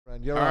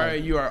You're All on.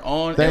 right, you are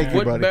on. Thank and you,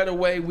 what buddy. better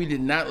way? We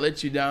did not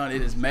let you down.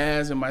 It is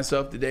Maz and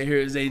myself today.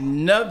 Here's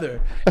another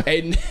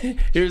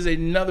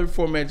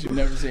format you've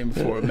never seen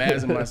before.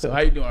 Maz and myself.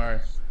 How you doing, Ari?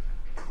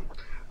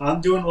 I'm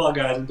doing well,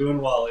 guys. I'm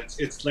doing well.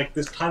 It's like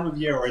this time of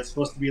year where it's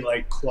supposed to be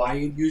like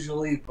quiet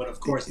usually, but of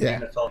course in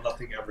the NFL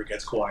nothing ever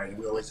gets quiet.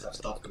 We always have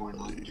stuff going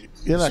on.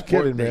 You're not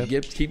kidding, man.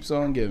 Gift keeps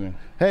on giving.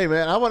 Hey,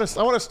 man, I want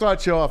to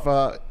start you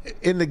off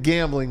in the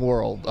gambling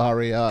world,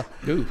 Ari.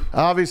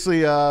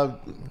 Obviously,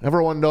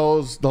 everyone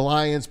knows the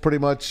Lions pretty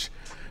much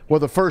were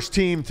the first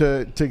team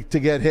to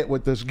get hit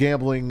with this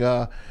gambling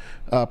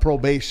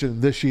probation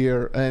this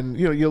year, and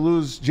you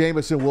lose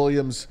Jamison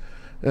Williams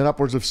in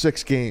upwards of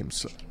 6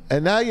 games.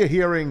 And now you're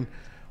hearing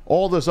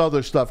all this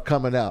other stuff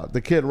coming out.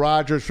 The kid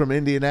Rogers from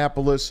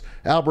Indianapolis,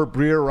 Albert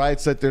Breer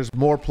writes that there's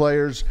more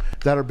players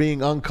that are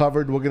being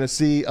uncovered. We're going to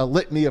see a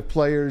litany of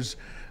players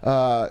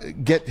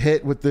get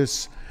hit with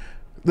this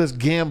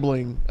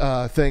gambling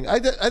thing. I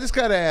just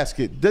got to ask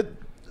you,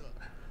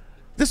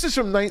 this is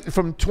from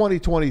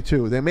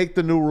 2022. They make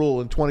the new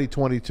rule in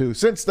 2022.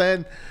 Since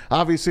then,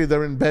 obviously,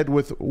 they're in bed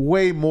with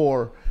way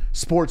more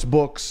sports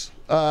books.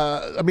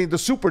 I mean, the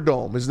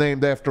Superdome is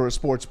named after a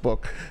sports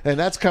book, and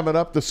that's coming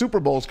up. The Super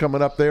Bowl's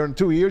coming up there in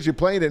 2 years. You're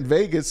playing in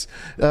Vegas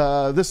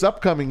this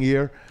upcoming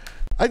year.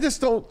 I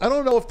don't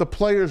know if the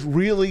players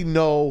really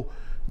know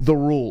the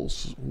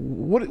rules.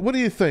 What do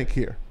you think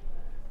here?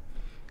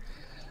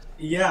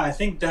 Yeah, I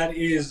think that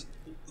is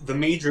the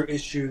major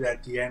issue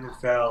that the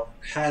NFL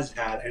has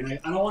had, and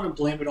I don't want to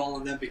blame it all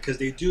on them because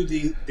they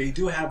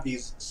do have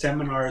these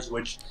seminars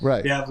which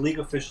they have league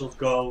officials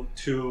go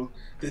to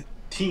the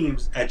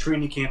teams at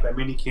training camp, at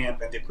mini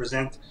camp, and they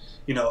present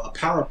a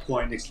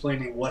PowerPoint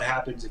explaining what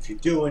happens if you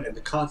do it and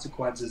the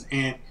consequences.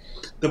 And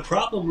the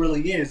problem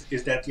really is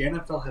that the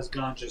NFL has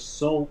gone just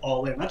so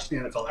all in. Not just the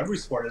NFL, every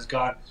sport has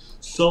gone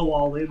so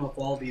all in with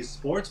all these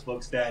sports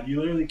books that you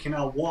literally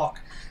cannot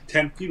walk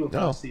 10 feet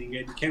without seeing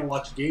it. You can't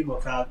watch a game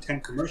without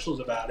 10 commercials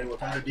about it,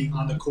 without it being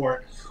on the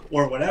court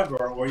or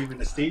whatever, or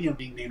even a stadium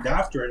being named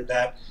after it.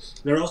 That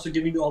they're also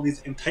giving you all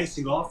these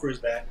enticing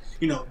offers that,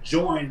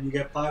 join and you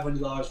get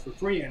 $500 for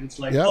free. And it's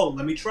like, oh,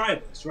 let me try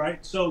this,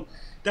 right? So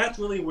that's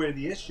really where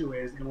the issue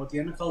is, and what the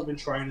NFL has been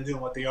trying to do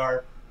and what they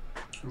are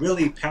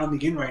really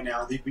pounding in right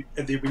now.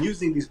 They've been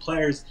using these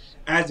players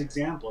as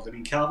examples. I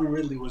mean, Calvin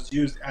Ridley was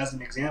used as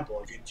an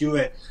example. If you do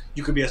it,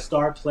 you could be a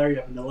star player, you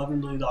have an $11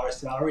 million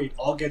salary, it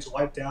all gets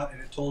wiped out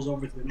and it tolls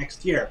over to the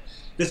next year.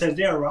 This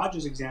Isaiah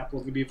Rodgers example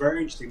is going to be very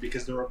interesting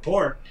because the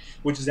report,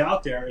 which is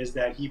out there, is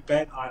that he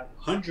bet on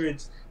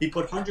he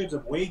put hundreds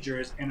of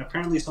wagers, and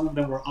apparently some of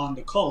them were on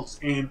the Colts.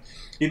 And,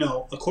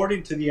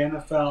 according to the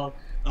NFL,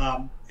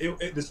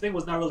 this thing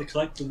was not really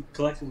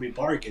collectively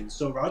bargained.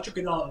 So Roger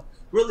Goodell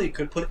really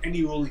could put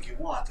any ruling he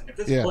wants. And if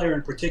this player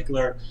in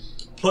particular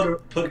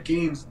put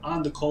games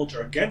on the Colts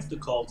or against the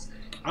Colts,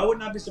 I would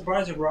not be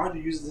surprised if Roger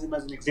uses him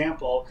as an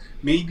example,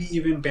 maybe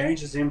even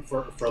banishes him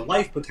for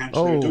life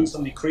potentially, or doing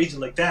something crazy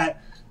like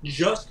that,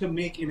 just to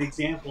make an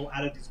example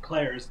out of these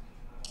players,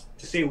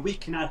 to say we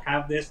cannot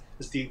have this.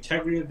 It's the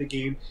integrity of the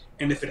game,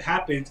 and if it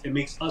happens, it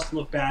makes us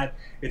look bad.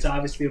 It's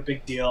obviously a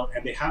big deal,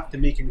 and they have to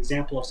make an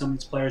example of some of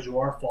these players who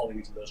are falling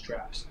into those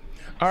traps.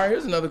 All right,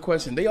 here's another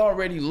question. They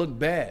already look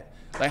bad.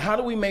 Like, how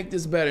do we make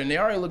this better? And they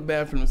already look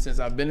bad for them since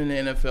I've been in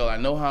the NFL. I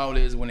know how it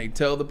is when they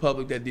tell the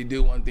public that they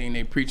do one thing,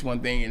 they preach one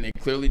thing, and they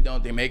clearly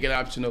don't. They make it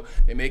optional.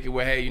 They make it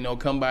where, hey,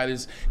 come by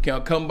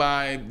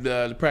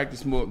the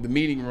practice, the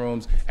meeting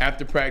rooms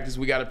after practice.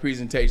 We got a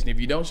presentation. If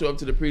you don't show up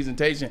to the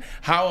presentation,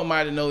 how am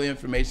I to know the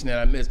information that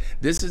I missed?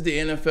 This is the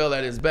NFL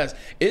at its best.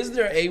 Is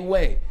there a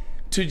way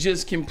to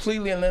just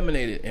completely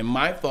eliminate it? In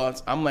my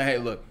thoughts, I'm like, hey,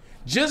 look,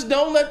 just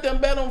don't let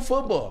them bet on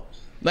football.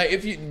 Like,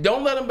 if you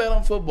don't let them bet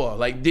on football,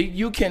 like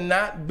you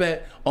cannot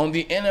bet on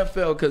the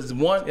NFL because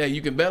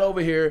you can bet over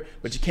here,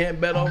 but you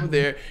can't bet over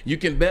there. You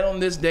can bet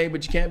on this day,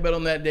 but you can't bet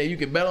on that day. You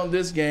can bet on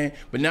this game,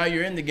 but now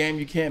you're in the game,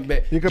 you can't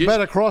bet. You can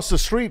bet across the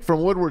street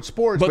from Woodward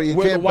Sports, but you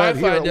can't bet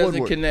here at Woodward. Where the Wi-Fi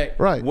doesn't connect.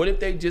 Right. What if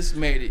they just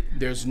made it?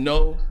 There's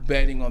no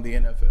betting on the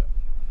NFL.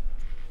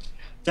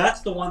 That's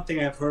the one thing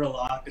I've heard a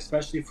lot,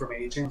 especially from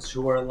agents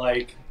who are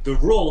like, the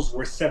rules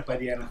were set by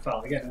the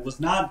NFL. Again, it was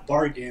not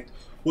bargained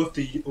with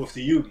the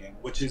union,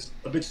 which is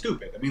a bit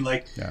stupid. I mean,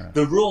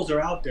 the rules are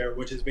out there,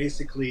 which is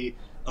basically,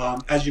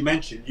 as you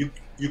mentioned,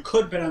 you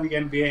could bet on the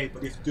NBA,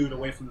 but you have to do it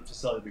away from the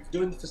facility. If you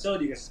do it in the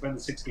facility, you get to spend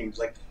the 6 games.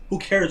 Like, who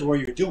cares where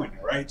you're doing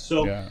it, right?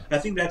 So I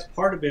think that's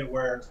part of it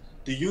where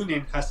the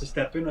union has to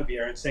step in over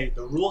here and say,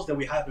 the rules that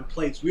we have in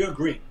place, we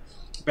agree.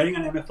 Betting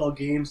on NFL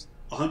games,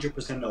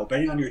 100% no.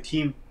 Betting on your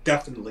team,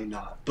 definitely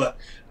not. But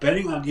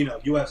betting on,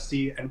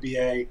 UFC,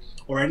 NBA,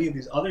 or any of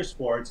these other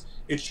sports,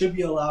 it should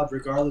be allowed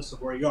regardless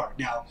of where you are.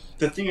 Now,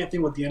 the thing I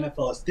think what the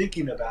NFL is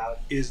thinking about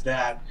is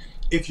that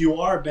if you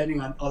are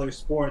betting on other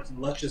sports, and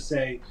let's just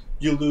say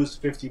you lose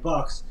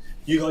 $50,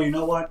 you go, you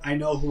know what? I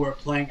know who we're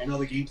playing. I know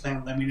the game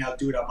plan. Let me now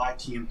do it on my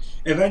team.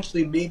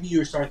 Eventually, maybe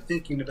you start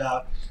thinking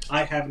about,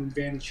 I have an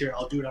advantage here.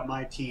 I'll do it on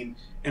my team.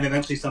 And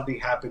eventually something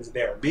happens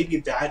there. Maybe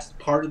that's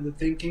part of the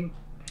thinking.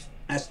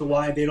 as to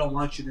why they don't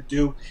want you to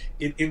do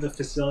it in the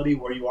facility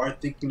where you are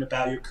thinking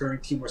about your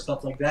current team or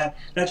stuff like that.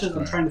 That's just,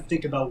 I'm trying to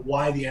think about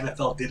why the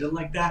NFL did it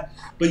like that.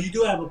 But you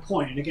do have a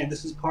point. And again,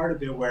 this is part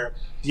of it where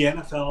the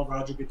NFL,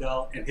 Roger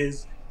Goodell, and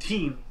his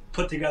team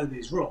put together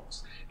these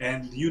rules.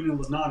 And the union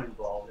was not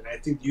involved. And I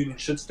think the union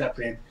should step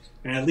in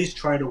and at least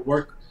try to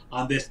work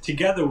on this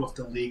together with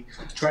the league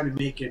to try to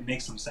make it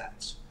make some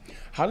sense.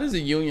 How does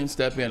the union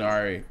step in,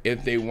 Ari,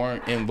 if they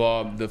weren't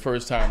involved the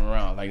first time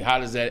around? Like, how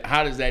does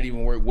that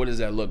even work? What does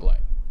that look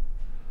like?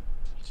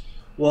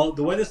 Well,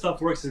 the way this stuff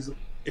works is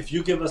if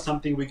you give us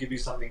something, we give you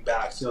something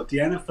back. So if the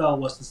NFL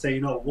was to say,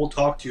 we'll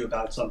talk to you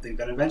about something,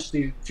 then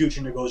eventually in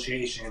future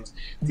negotiations,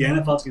 the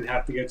NFL's going to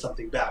have to get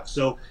something back.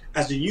 So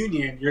as a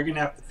union, you're going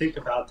to have to think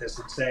about this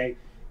and say,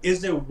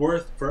 is it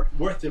worth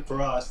it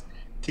for us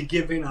to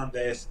give in on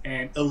this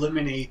and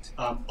eliminate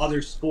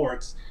other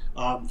sports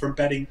from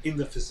betting in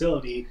the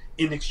facility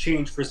in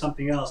exchange for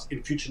something else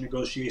in future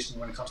negotiations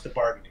when it comes to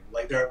bargaining?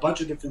 Like, there are a bunch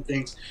of different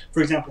things.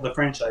 For example, the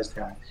franchise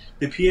tag.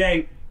 The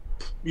PA,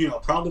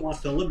 probably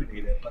wants to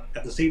eliminate it, but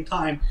at the same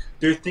time,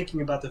 they're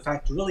thinking about the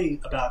fact really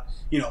about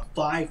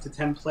 5 to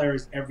 10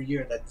 players every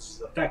year that this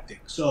is affecting.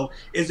 So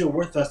is it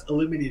worth us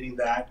eliminating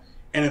that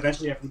and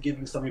eventually have to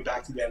giving something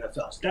back to the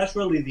NFL? So that's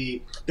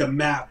really the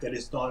map that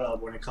is thought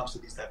of when it comes to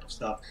these type of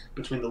stuff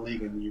between the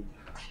league and the union.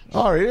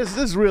 All right, this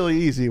is really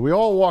easy. We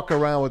all walk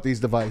around with these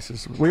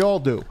devices. We all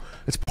do.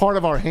 It's part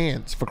of our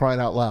hands, for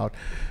crying out loud.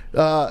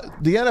 The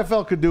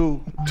NFL could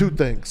do two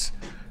things.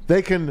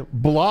 They can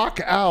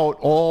block out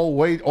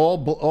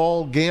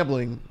all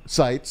gambling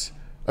sites.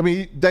 I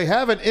mean, they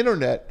have an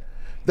internet.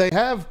 They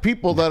have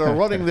people that are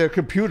running their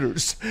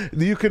computers.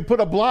 You can put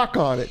a block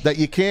on it that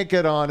you can't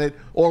get on it.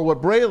 Or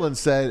what Braylon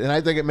said, and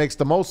I think it makes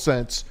the most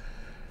sense.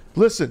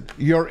 Listen,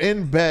 you're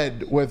in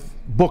bed with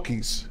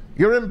bookies.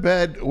 You're in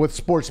bed with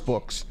sports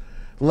books.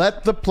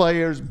 Let the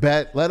players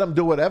bet. Let them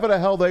do whatever the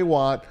hell they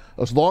want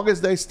as long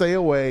as they stay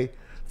away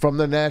from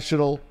the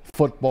National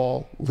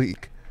Football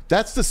League.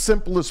 That's the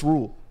simplest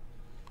rule.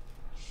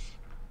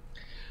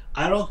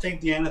 I don't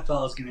think the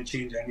NFL is going to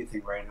change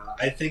anything right now.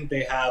 I think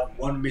they have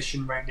one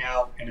mission right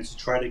now, and it's to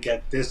try to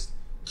get this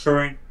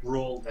current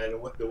rule, that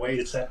the way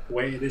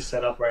it is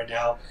set up right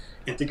now,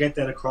 and to get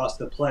that across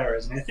the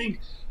players. And I think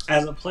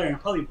as a player,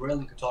 and probably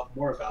Braylon could talk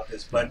more about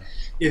this, but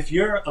if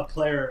you're a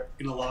player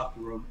in a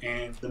locker room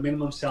and the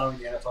minimum salary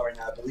in the NFL right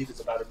now, I believe it's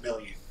about $1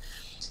 million,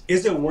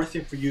 is it worth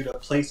it for you to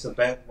place a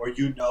bet where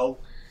you know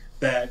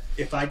that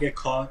if I get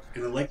caught,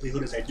 and the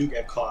likelihood is I do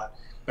get caught,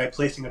 by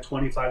placing a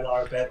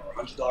 $25 bet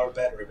or $100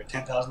 bet or even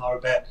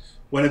 $10,000 bet,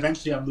 when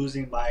eventually I'm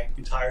losing my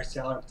entire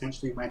salary,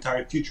 potentially my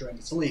entire future in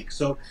this league?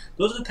 So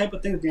those are the type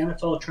of things that the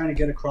NFL is trying to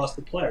get across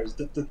the players.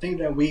 The thing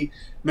that we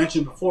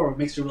mentioned before, what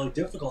makes it really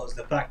difficult, is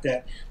the fact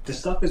that the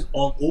stuff is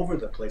all over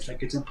the place.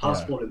 Like, it's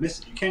impossible to miss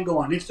it. You can't go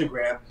on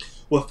Instagram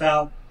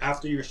without,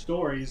 after your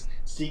stories,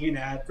 seeing an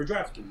ad for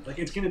DraftKings. Like,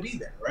 it's going to be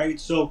there, right?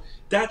 So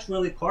that's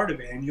really part of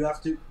it, and you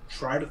have to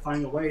try to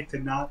find a way to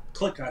not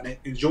click on it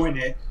and join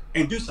it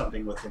and do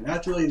something with it. And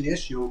that's really the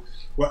issue,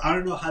 where I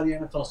don't know how the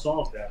NFL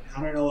solves that.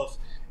 I don't know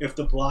if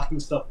the blocking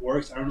stuff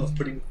works. I don't know if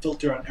putting a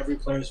filter on every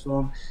player's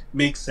phone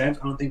makes sense.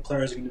 I don't think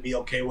players are going to be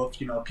okay with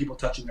people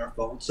touching their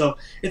phone. So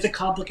it's a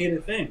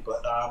complicated thing.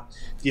 But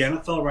the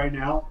NFL right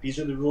now, these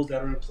are the rules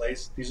that are in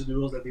place. These are the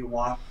rules that they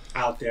want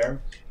out there,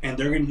 and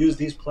they're going to use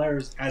these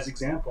players as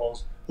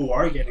examples who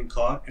are getting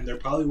caught. And there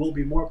probably will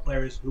be more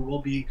players who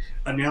will be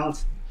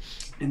announced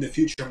in the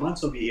future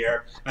months of the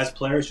year as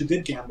players who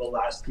did gamble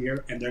last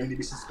year, and they're going to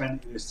be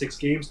suspended either 6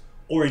 games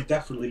or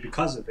indefinitely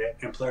because of it,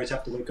 and players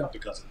have to wake up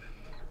because of it.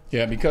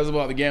 Yeah, because of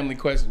all the gambling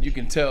questions, you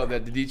can tell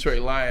that the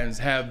Detroit Lions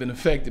have been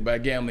affected by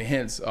gambling,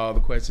 hence all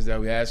the questions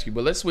that we ask you.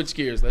 But let's switch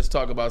gears. Let's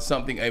talk about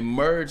something, a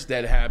merge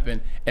that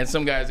happened, and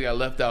some guys got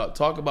left out.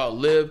 Talk about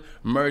LIV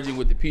merging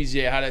with the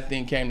PGA, how that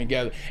thing came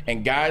together.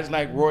 And guys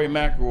like Rory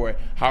McIlroy,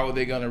 how are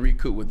they going to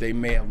recoup what they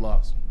may have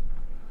lost?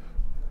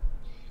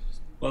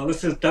 Well,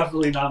 this is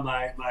definitely not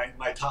my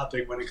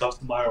topic when it comes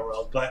to my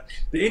world. But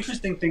the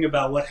interesting thing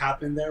about what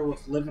happened there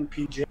with LIV and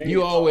PGA...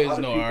 You always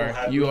know,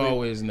 Art. You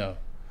always know.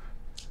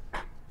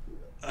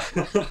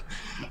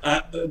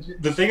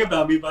 The thing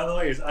about me, by the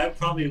way, is I'm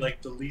probably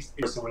like the least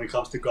person when it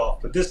comes to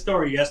golf. But this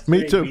story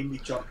yesterday made me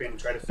jump in and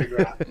try to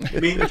figure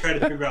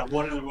out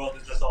what in the world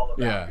is this all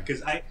about. Yeah.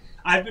 Because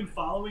I've been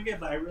following it,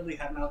 but I really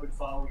have not been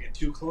following it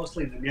too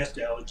closely. And then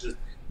yesterday I was just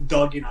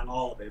dug in on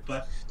all of it.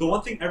 But the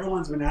one thing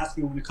everyone's been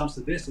asking when it comes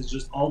to this is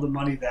just all the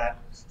money that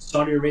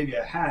Saudi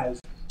Arabia has,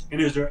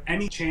 and is there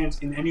any chance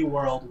in any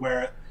world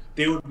where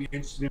they would be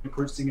interested in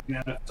purchasing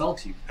an NFL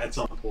team at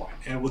some point?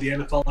 And will the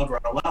NFL ever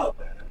allow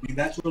that? I mean,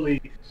 that's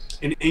really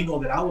an angle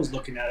that I was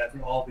looking at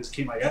after all of this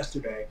came out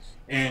yesterday.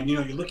 And,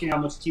 you're looking at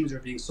how much teams are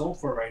being sold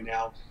for right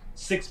now.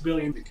 $6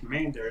 billion the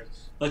Commanders.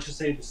 Let's just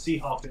say the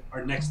Seahawks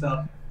are next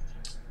up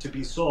to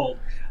be sold.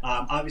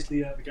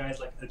 Obviously, the guys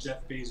like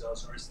Jeff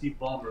Bezos or Steve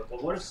Ballmer.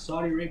 But what if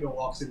Saudi Arabia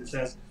walks in and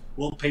says,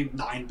 we'll pay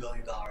 $9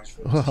 billion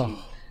for this team?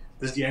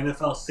 Does the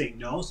NFL say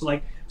no? So,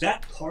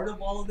 that part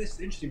of all of this is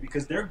interesting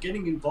because they're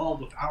getting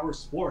involved with our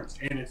sports,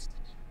 and it's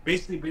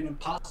basically been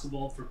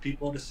impossible for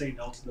people to say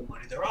no to the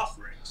money they're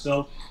offering.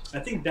 So I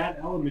think that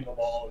element of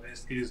all of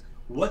this is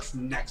what's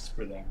next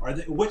for them.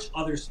 Which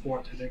other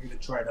sport are they going to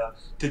try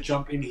to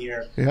jump in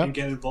here and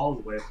get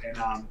involved with?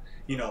 And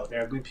there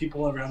have been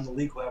people around the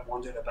league who have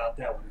wondered about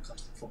that when it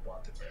comes to football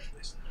at the very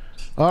least.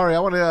 All right, I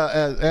want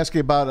to ask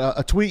you about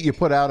a tweet you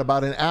put out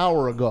about an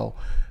hour ago,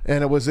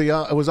 and it was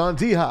on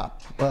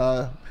D-Hop,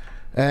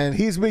 and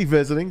he's going to be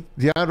visiting.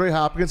 DeAndre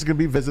Hopkins is going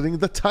to be visiting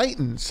the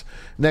Titans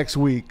next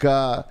week.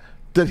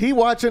 Did he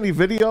watch any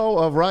video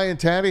of Ryan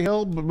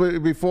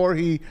Tannehill before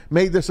he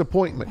made this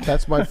appointment?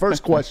 That's my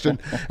first question.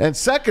 And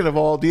second of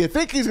all, do you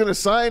think he's going to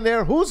sign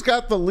there? Who's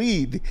got the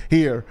lead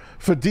here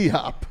for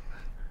D-Hop?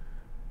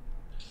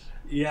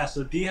 Yeah,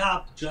 so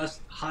D-Hop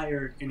just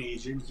hired an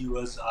agent. He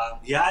was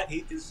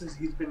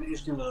he's been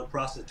interesting with the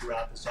process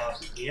throughout this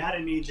offseason. He had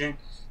an agent,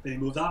 then he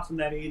moved on from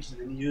that agent,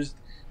 and then he used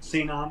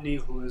St. Omni,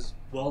 who is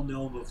well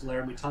known with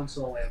Laramie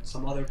Tunsil and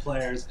some other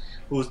players,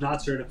 who was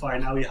not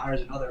certified. Now he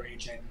hires another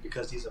agent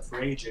because he's a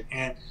free agent,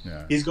 and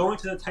he's going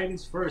to the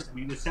Titans first. I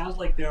mean, it sounds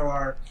like there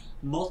are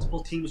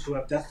multiple teams who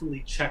have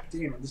definitely checked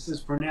in, and this is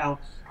for now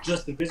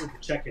just a visit to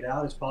check it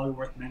out. It's probably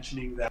worth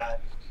mentioning that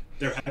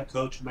their head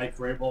coach, Mike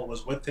Vrabel,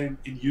 was with him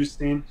in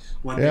Houston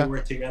when they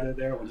were together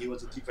there, when he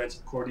was a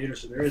defensive coordinator.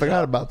 So there is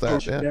forgot about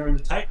that. There. And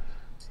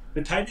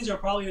the Titans are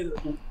probably,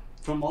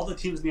 from all the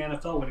teams in the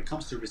NFL, when it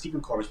comes to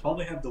receiving corps,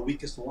 probably have the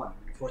weakest one.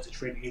 Before to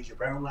trade A.J.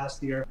 Brown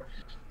last year,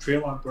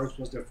 Treylon Burks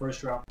was their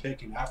first-round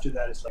pick, and after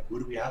that, it's like, who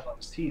do we have on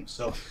this team?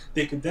 So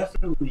they could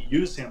definitely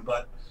use him,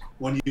 but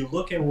when you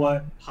look at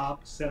what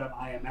Hop said on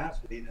I Am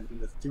Athlete and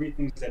the three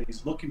things that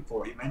he's looking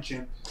for, he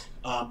mentioned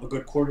a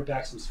good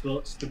quarterback,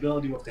 some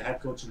stability with the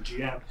head coach and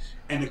GM,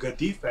 and a good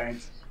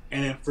defense.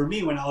 And then for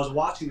me, when I was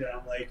watching that,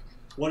 I'm like,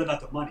 what about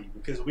the money?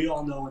 Because we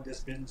all know in this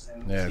business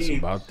and in this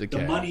game,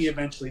 the money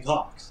eventually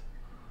talks.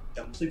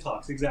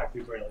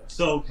 Exactly, Braylon.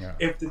 So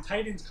if the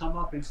Titans come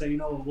up and say,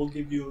 we'll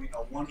give you,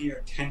 1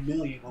 year, $10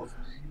 million of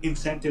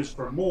incentives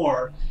for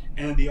more,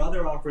 and the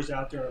other offers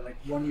out there are like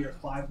 1 year,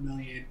 $5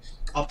 million,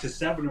 up to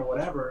 $7 or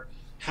whatever,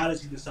 how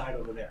does he decide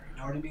over there? You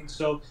know what I mean?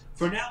 So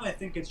for now, I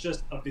think it's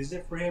just a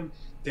visit for him.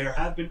 There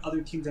have been other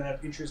teams that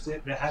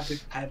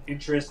have had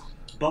interest.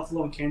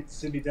 Buffalo and Kansas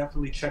City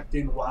definitely checked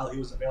in while he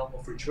was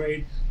available for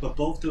trade, but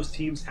both those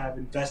teams have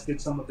invested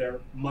some of their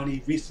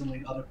money recently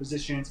in other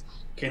positions.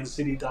 Kansas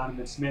City,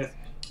 Donovan Smith,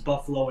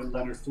 Buffalo, and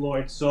Leonard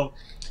Floyd. So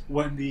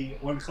when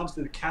it comes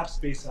to the cap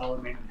space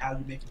element and how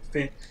you make it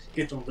fit,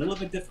 it's a little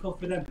bit difficult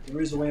for them, but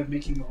there is a way of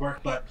making it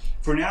work. But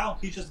for now,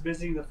 he's just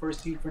visiting the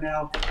first team for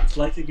now. It's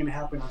likely going to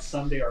happen on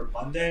Sunday or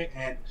Monday,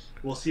 and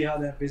we'll see how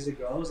that visit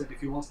goes and if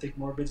he wants to take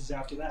more visits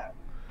after that.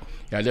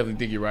 Yeah, I definitely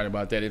think you're right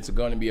about that. It's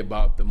going to be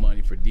about the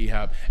money for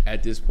D-Hop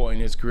at this point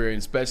in his career, and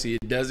especially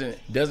it doesn't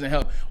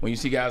help when you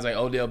see guys like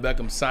Odell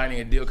Beckham signing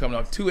a deal coming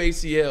off 2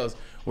 ACLs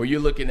where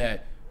you're looking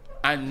at,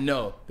 I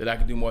know that I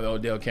can do more than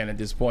Odell can at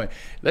this point.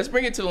 Let's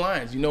bring it to the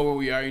Lions. You know where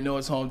we are. You know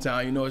it's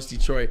hometown. You know it's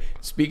Detroit.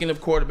 Speaking of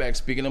quarterbacks,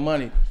 speaking of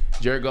money,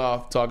 Jared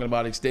Goff talking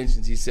about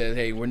extensions. He said,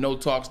 hey, we're no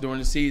talks during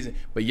the season.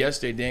 But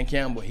yesterday, Dan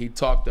Campbell, he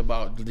talked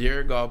about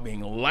Jared Goff being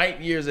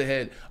light years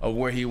ahead of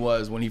where he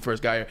was when he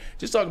first got here.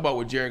 Just talk about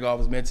what Jared Goff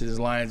has meant to his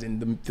Lions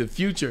and the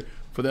future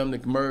for them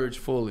to merge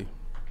fully.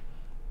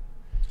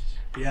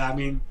 Yeah, I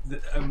mean,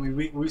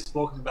 we've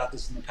spoken about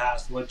this in the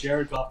past. What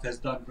Jared Goff has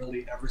done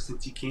really ever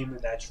since he came in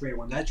that trade.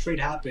 When that trade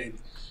happened,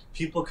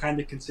 people kind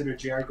of considered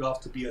Jared Goff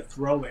to be a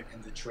throw-in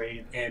in the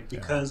trade. And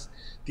because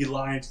the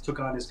Lions took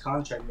on his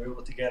contract, they were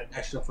able to get an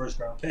extra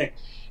first-round pick.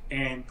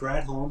 And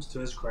Brad Holmes, to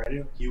his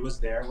credit, he was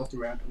there with the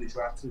randomly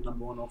drafted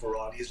 #1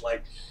 overall. And he's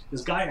like,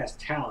 this guy has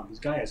talent. This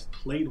guy has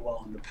played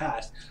well in the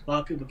past. A lot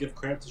of people give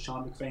credit to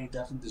Sean McVay. He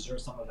definitely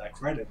deserves some of that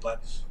credit.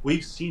 But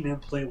we've seen him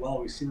play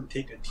well. We've seen him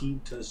take a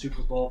team to the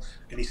Super Bowl.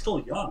 And he's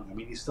still young. I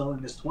mean, he's still in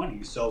his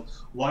 20s. So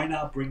why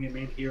not bring him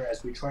in here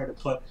as we try to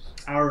put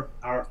our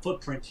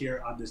footprint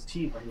here on this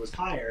team when he was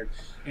hired?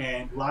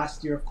 And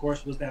last year, of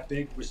course, was that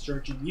big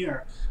resurgent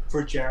year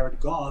for Jared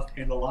Goff.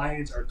 And the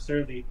Lions are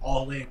clearly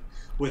all in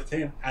with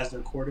him as their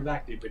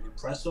quarterback. They've been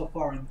impressed so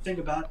far. And the thing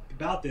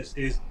about this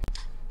is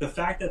the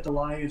fact that the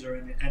Lions are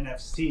in the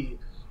NFC.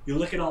 You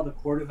look at all the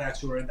quarterbacks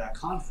who are in that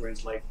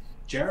conference, like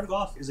Jared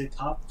Goff is a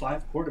top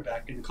 5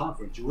 quarterback in the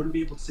conference. You wouldn't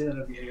be able to say that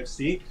of the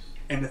AFC.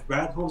 And if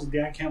Brad Holmes and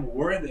Dan Campbell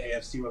were in the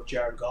AFC with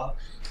Jared Goff,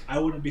 I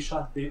wouldn't be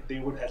shocked they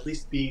would at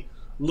least be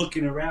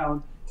looking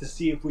around to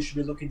see if we should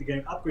be looking to get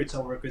an upgrade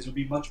somewhere, because it would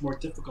be much more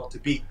difficult to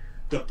beat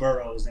the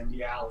Burrows and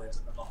the Allens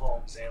and the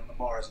Mahomes and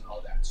Lamars and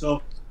all that.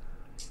 So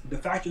the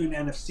fact you're in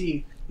the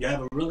NFC, you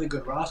have a really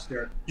good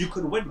roster, you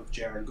could win with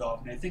Jared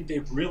Goff. And I think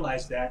they've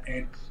realized that,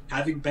 and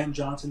having Ben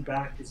Johnson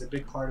back is a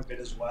big part of it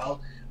as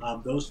well.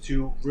 Those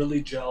two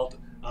really gelled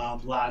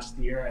last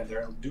year, and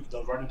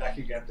they'll run it back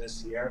again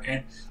this year.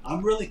 And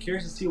I'm really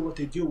curious to see what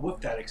they do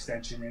with that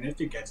extension and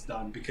if it gets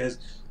done, because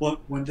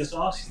when this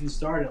offseason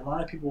started, a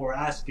lot of people were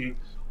asking,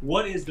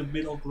 what is the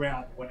middle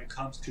ground when it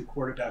comes to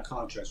quarterback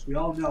contracts? We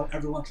all know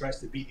everyone tries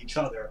to beat each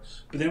other,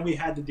 but then we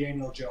had the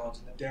Daniel Jones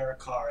and the Derek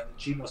Carr and the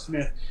Geno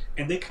Smith,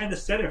 and they kind of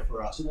set it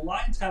for us. So the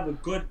Lions have a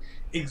good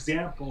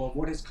example of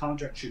what his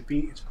contract should be.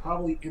 It's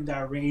probably in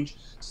that range,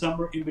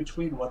 somewhere in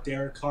between what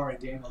Derek Carr and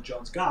Daniel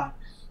Jones got.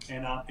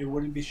 And it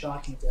wouldn't be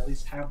shocking to at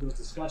least have those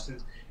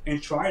discussions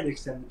and try to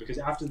extend it, because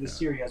after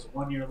this year, he has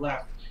 1 year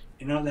left,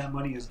 and none of that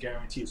money is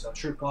guaranteed. So I'm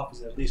sure Goff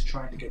is at least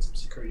trying to get some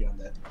security on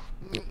that.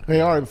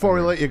 Hey, Ari, before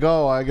we let you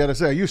go, I got to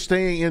say, are you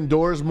staying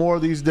indoors more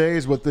these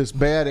days with this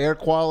bad air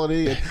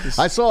quality?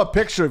 I saw a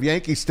picture of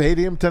Yankee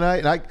Stadium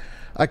tonight, and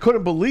I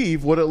couldn't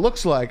believe what it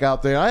looks like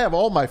out there. I have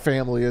all my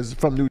family is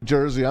from New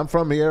Jersey. I'm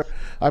from here.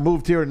 I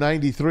moved here in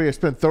 '93. I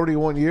spent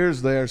 31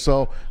 years there,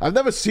 so I've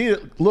never seen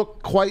it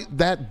look quite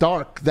that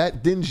dark,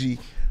 that dingy.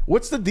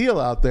 What's the deal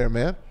out there,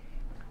 man?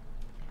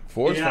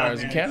 Forest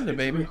fires in Canada,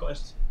 baby.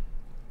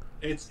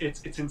 It's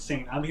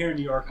insane. I'm here in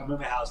New York. I'm in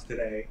my house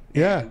today.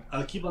 Yeah.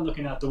 I keep on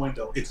looking out the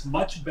window. It's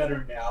much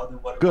better now than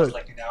what it was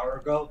like an hour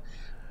ago.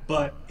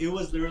 But it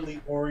was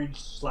literally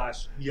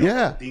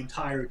orange/yellow the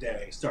entire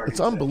day. Starting. It's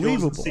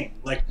unbelievable. It was insane.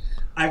 Like,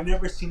 I've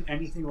never seen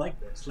anything like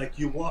this. Like,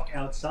 you walk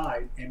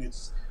outside and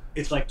it's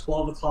like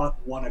 12 o'clock,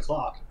 1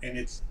 o'clock, and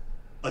it's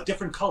a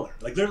different color.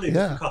 Like, literally a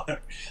different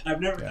color.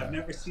 I've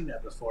never seen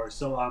that before.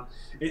 So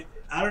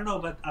I don't know,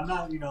 but I'm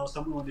not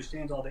someone who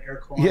understands all the air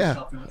quality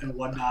stuff and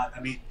whatnot.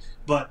 I mean,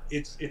 but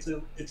it's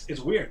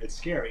weird. It's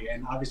scary,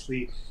 and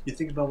obviously you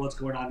think about what's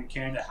going on in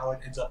Canada, how it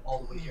ends up all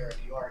the way here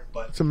in New York.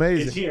 But it's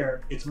amazing. It's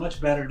here. It's much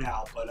better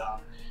now, but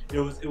it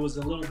was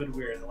a little bit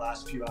weird the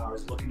last few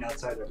hours, looking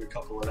outside every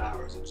couple of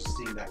hours and just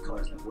seeing that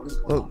color. Like, what is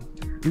going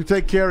on? You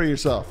take care of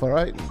yourself, all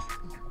right?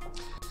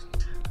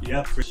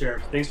 Yeah, for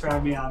sure. Thanks for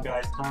having me on,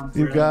 guys. Tom,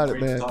 you got it,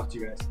 man. Great to talk to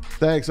you guys.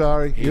 Thanks,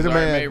 Ari. You're the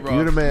man. Meirov,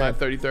 You're the man. My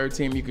 33rd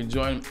team. You can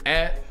join him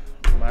at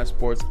My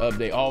Sports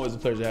Update. Always a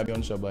pleasure to have you on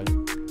the show, buddy.